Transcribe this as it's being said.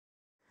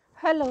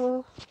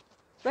Hello,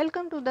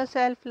 welcome to the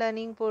Self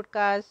Learning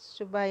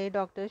Podcast by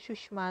Dr.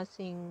 Sushma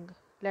Singh.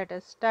 Let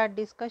us start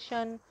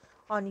discussion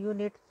on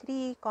Unit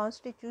 3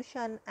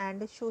 Constitution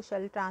and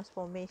Social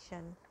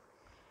Transformation.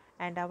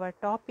 And our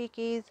topic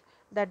is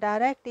the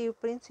directive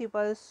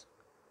principles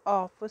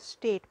of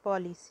state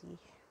policy.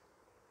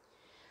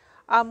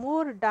 A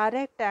more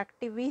direct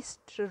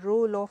activist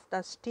role of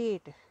the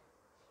state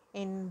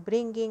in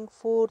bringing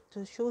forth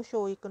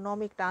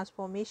socio-economic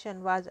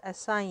transformation was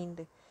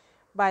assigned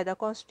by the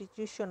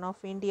Constitution of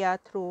India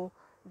through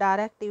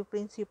directive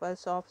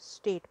principles of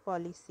state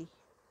policy.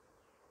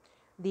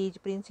 These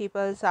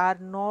principles are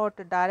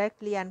not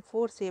directly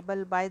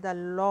enforceable by the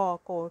law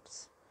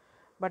courts,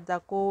 but the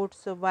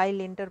courts, while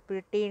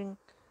interpreting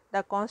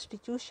the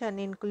Constitution,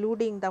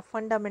 including the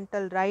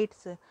fundamental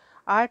rights,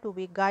 are to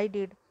be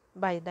guided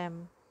by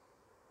them.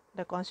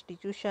 The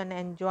Constitution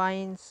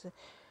enjoins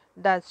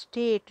the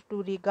state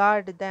to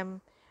regard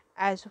them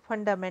as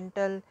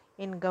fundamental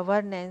in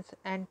governance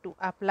and to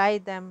apply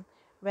them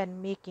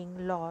when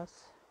making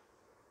laws.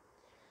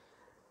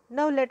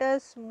 Now let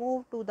us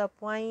move to the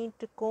point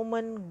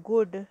common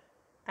good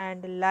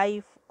and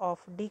life of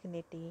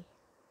dignity.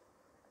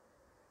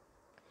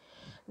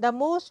 The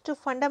most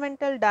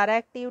fundamental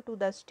directive to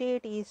the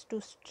state is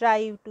to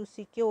strive to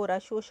secure a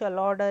social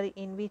order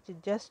in which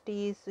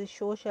justice,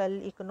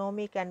 social,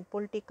 economic, and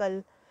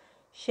political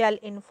shall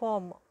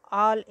inform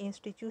all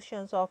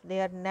institutions of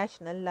their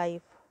national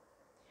life.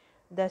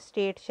 The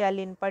state shall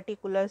in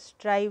particular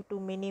strive to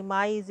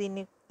minimize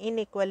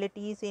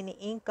inequalities in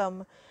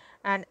income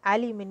and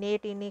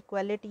eliminate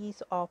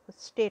inequalities of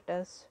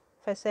status,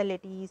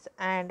 facilities,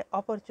 and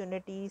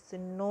opportunities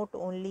not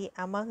only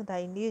among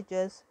the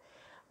individuals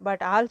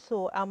but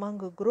also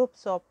among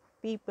groups of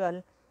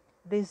people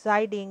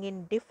residing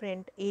in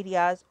different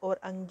areas or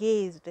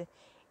engaged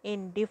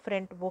in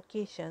different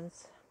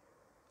vocations.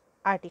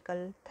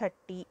 Article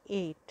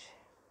 38.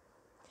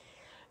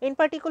 In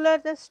particular,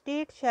 the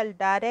state shall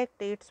direct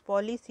its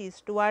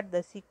policies toward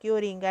the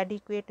securing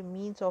adequate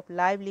means of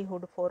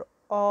livelihood for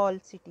all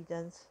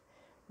citizens,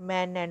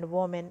 men and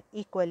women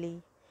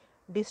equally,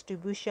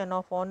 distribution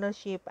of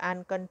ownership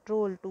and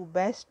control to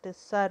best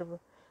serve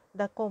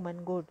the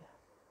common good,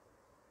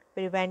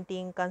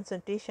 preventing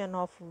concentration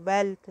of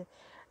wealth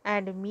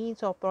and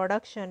means of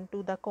production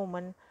to the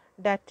common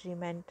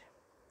detriment,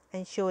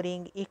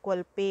 ensuring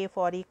equal pay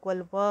for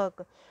equal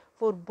work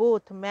for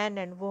both men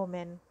and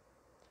women,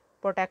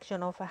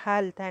 protection of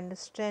health and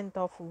strength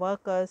of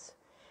workers,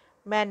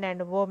 men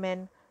and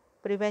women,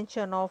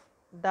 prevention of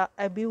the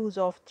abuse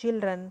of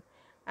children,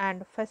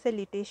 and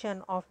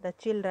facilitation of the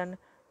children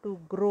to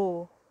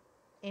grow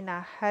in a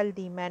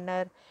healthy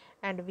manner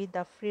and with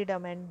the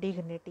freedom and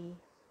dignity.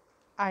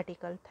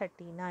 Article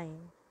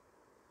 39.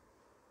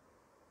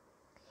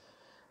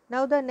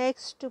 Now the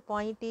next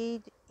point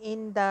is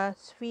in the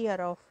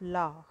sphere of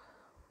law.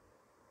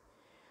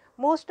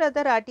 Most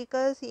other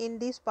articles in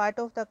this part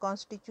of the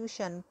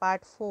Constitution,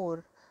 Part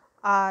 4,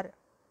 are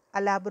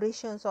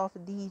elaborations of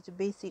these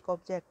basic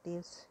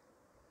objectives.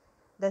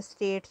 The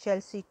state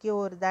shall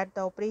secure that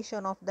the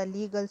operation of the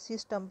legal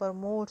system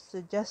promotes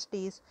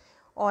justice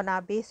on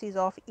a basis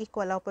of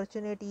equal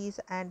opportunities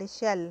and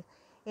shall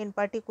in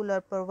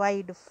particular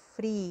provide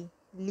free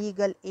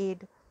legal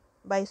aid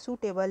by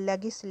suitable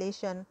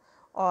legislation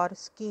or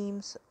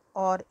schemes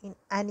or in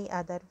any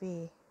other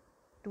way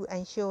to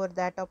ensure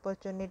that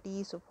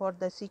opportunities for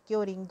the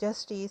securing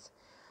justice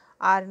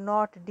are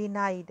not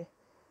denied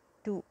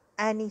to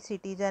any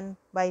citizen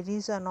by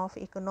reason of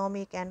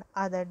economic and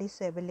other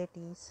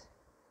disabilities.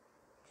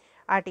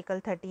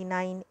 Article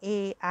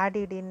 39A,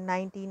 added in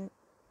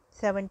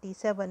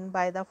 1977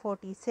 by the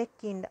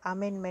 42nd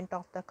Amendment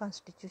of the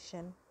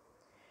Constitution.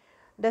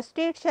 The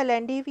state shall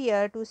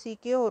endeavour to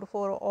secure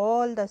for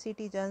all the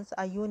citizens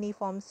a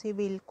uniform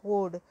civil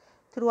code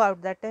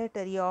throughout the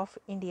territory of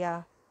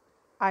India.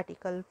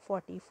 Article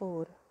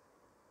 44.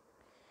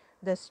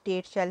 The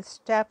state shall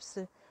steps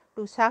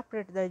to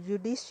separate the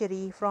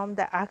judiciary from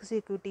the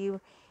executive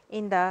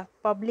in the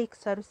public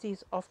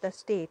services of the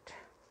state.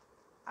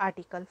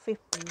 Article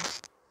 50.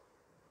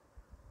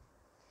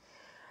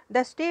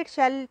 The state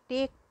shall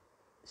take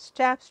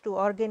steps to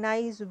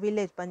organize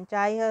village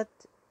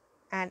panchayats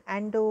and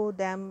endow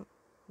them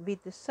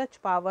with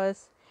such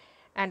powers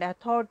and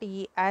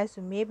authority as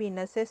may be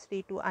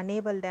necessary to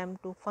enable them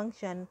to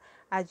function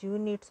as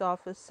units of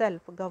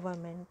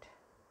self-government.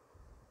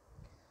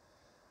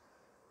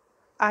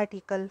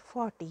 Article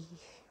 40.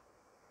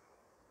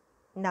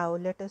 Now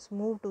let us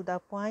move to the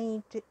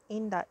point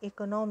in the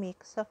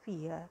economic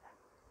sphere.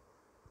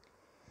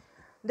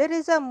 There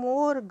is a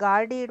more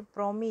guarded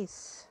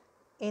promise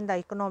in the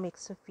economic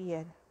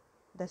sphere.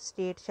 The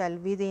state shall,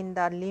 within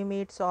the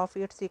limits of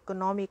its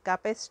economic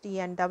capacity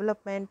and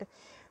development,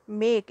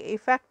 make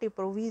effective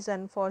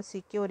provision for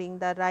securing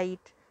the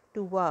right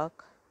to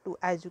work, to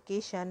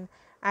education,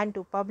 and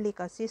to public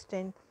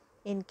assistance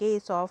in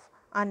case of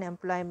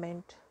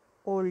unemployment,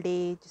 old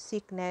age,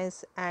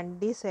 sickness, and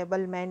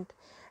disablement,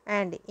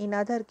 and in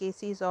other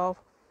cases of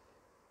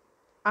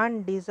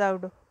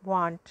undeserved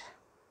want.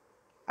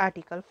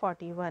 Article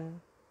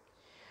 41.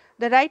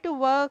 The right to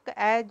work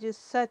as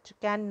such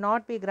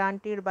cannot be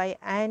granted by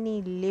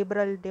any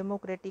liberal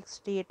democratic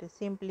state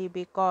simply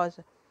because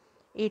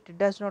it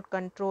does not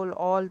control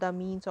all the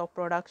means of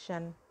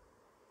production.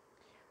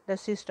 The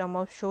system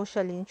of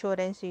social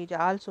insurance is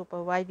also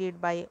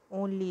provided by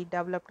only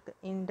developed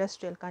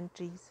industrial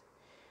countries,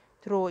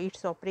 though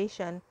its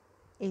operation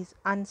is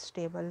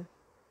unstable.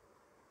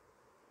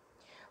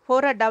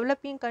 For a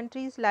developing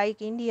countries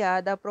like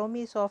India, the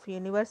promise of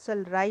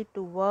universal right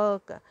to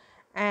work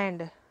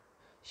and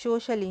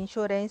social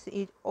insurance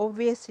is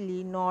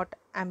obviously not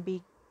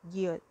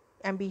ambitious.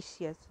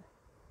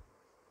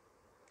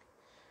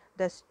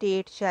 The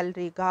state shall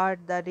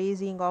regard the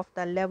raising of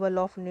the level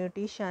of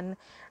nutrition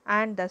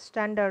and the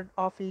standard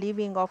of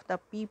living of the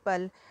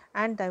people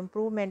and the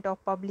improvement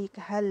of public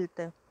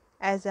health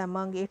as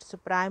among its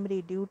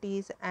primary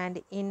duties,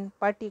 and in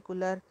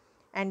particular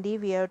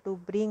endeavor to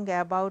bring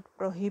about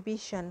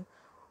prohibition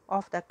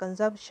of the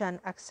consumption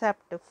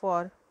except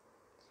for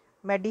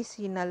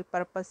medicinal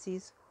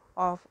purposes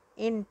of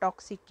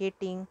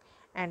intoxicating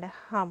and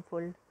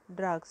harmful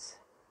drugs.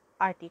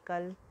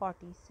 Article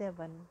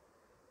 47.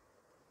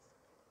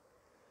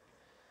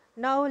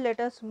 Now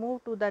let us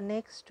move to the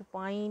next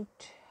point,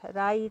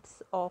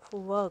 rights of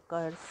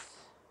workers.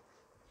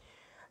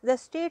 The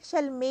state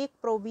shall make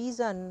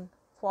provision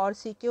for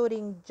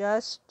securing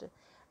just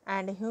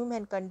and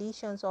human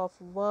conditions of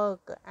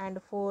work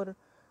and for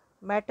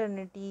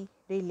maternity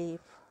relief.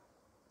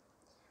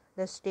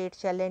 The state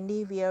shall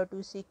endeavour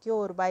to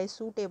secure by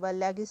suitable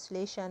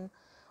legislation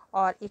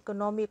or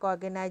economic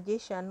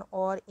organization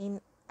or in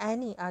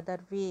any other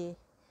way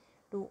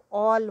to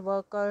all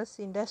workers,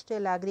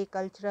 industrial,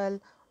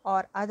 agricultural,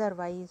 or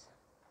otherwise,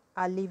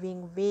 a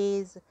living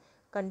wage,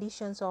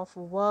 conditions of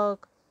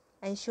work,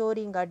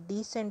 ensuring a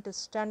decent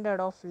standard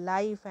of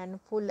life and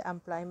full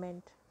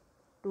employment,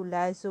 to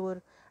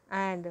leisure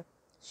and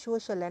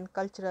social and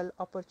cultural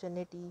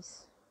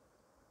opportunities.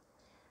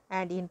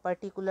 And in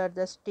particular,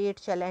 the state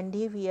shall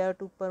endeavour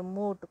to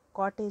promote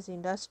cottage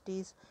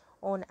industries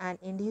on an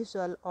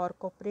individual or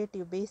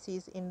cooperative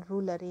basis in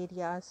rural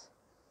areas.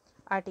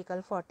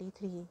 Article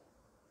 43.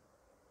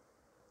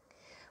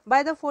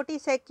 By the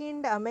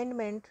 42nd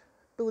Amendment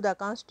to the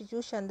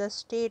Constitution, the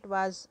state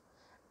was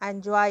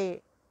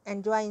enjoined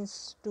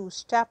to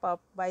step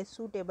up by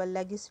suitable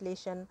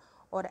legislation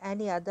or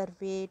any other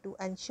way to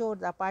ensure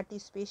the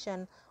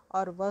participation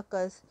of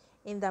workers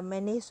in the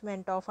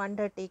management of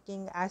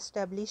undertaking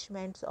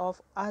establishments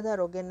of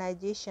other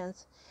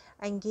organizations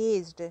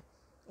engaged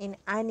in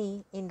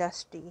any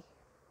industry.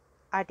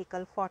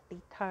 Article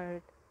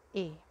 43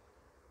 A.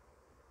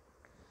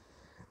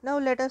 Now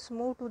let us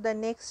move to the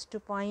next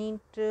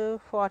point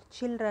for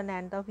children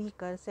and the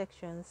weaker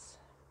sections.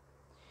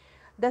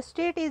 The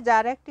state is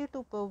directed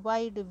to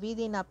provide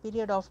within a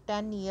period of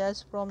 10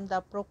 years from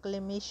the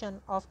proclamation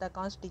of the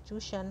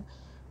Constitution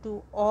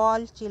to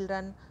all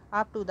children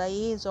up to the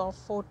age of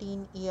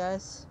 14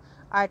 years.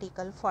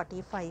 Article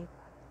 45.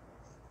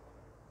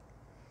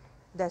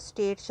 The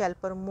state shall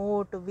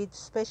promote with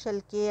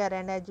special care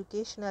and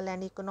educational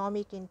and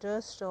economic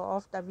interest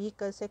of the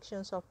weaker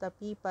sections of the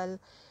people,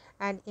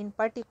 and in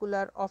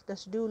particular of the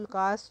scheduled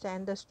caste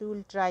and the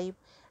scheduled tribe,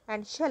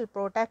 and shall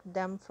protect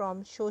them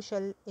from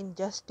social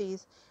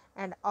injustice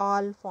and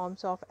all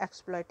forms of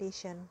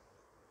exploitation.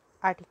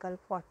 Article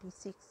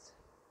 46.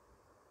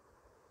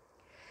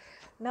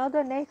 Now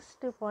the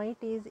next point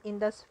is in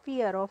the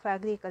sphere of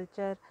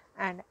agriculture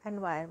and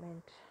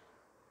environment.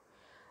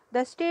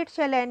 The state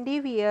shall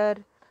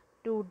endeavour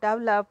to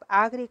develop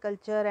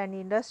agriculture and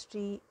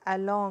industry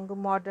along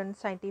modern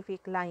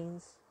scientific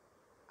lines.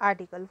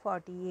 Article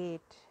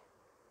 48.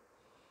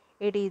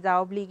 It is the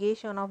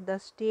obligation of the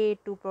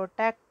state to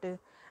protect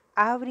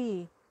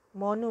every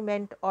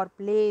monument or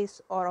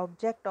place or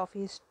object of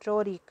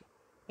historic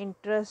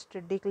interest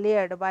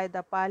declared by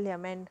the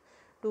Parliament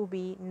to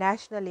be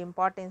national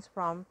importance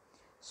from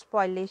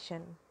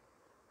spoliation,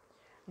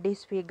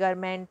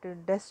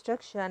 disfigurement,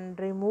 destruction,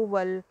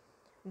 removal,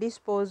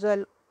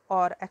 disposal,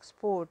 or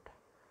export,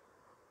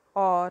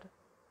 or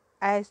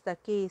as the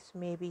case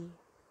may be.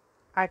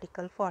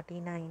 Article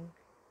 49.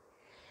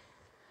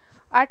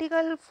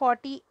 Article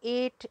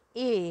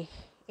 48A,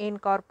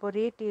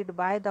 incorporated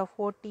by the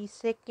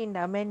 42nd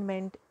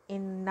Amendment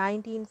in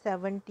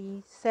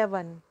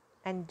 1977,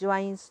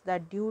 enjoins the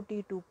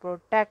duty to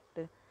protect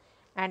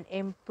and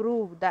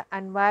improve the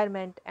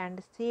environment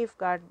and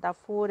safeguard the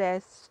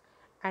forests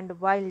and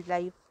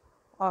wildlife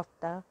of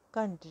the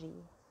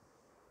country.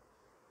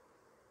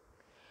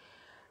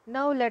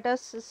 Now let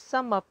us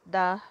sum up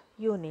the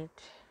unit.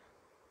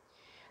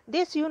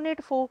 This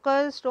unit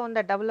focused on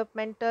the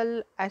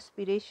developmental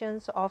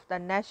aspirations of the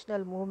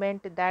national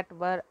movement that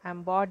were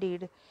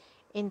embodied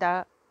in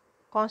the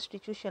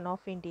Constitution of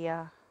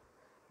India,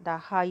 the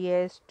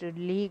highest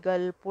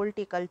legal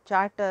political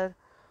charter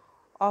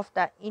of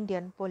the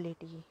Indian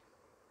polity.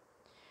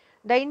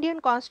 The Indian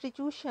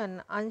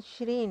Constitution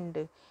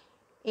enshrined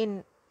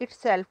in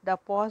itself the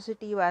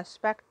positive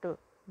aspect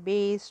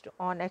based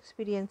on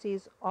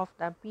experiences of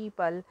the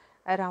people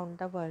around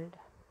the world.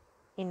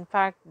 In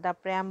fact, the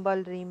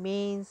preamble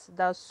remains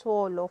the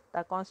soul of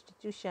the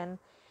Constitution,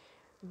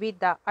 with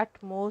the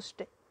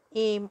utmost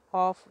aim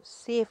of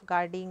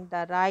safeguarding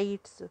the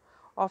rights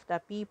of the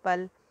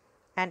people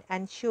and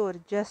ensure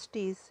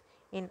justice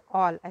in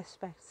all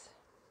aspects.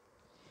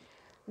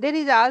 There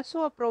is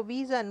also a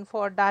provision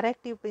for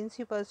directive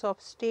principles of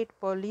state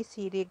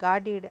policy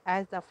regarded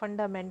as the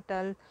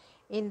fundamental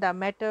in the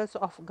matters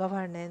of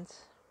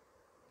governance.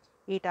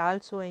 It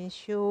also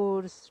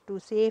ensures to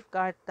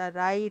safeguard the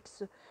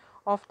rights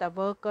of the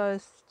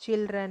workers,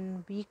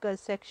 children, weaker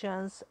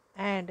sections,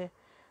 and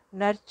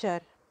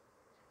nurture,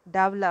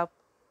 develop,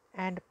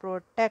 and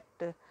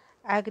protect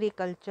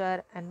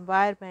agriculture,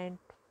 environment,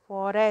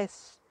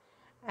 forests,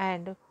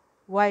 and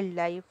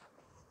wildlife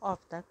of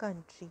the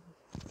country.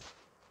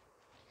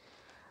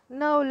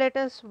 Now let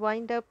us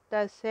wind up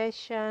the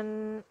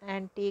session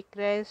and take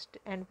rest,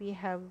 and we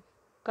have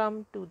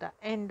come to the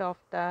end of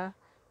the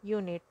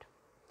unit.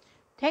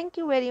 Thank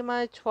you very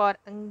much for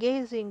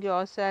engaging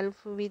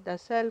yourself with the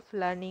self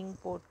learning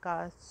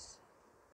podcasts.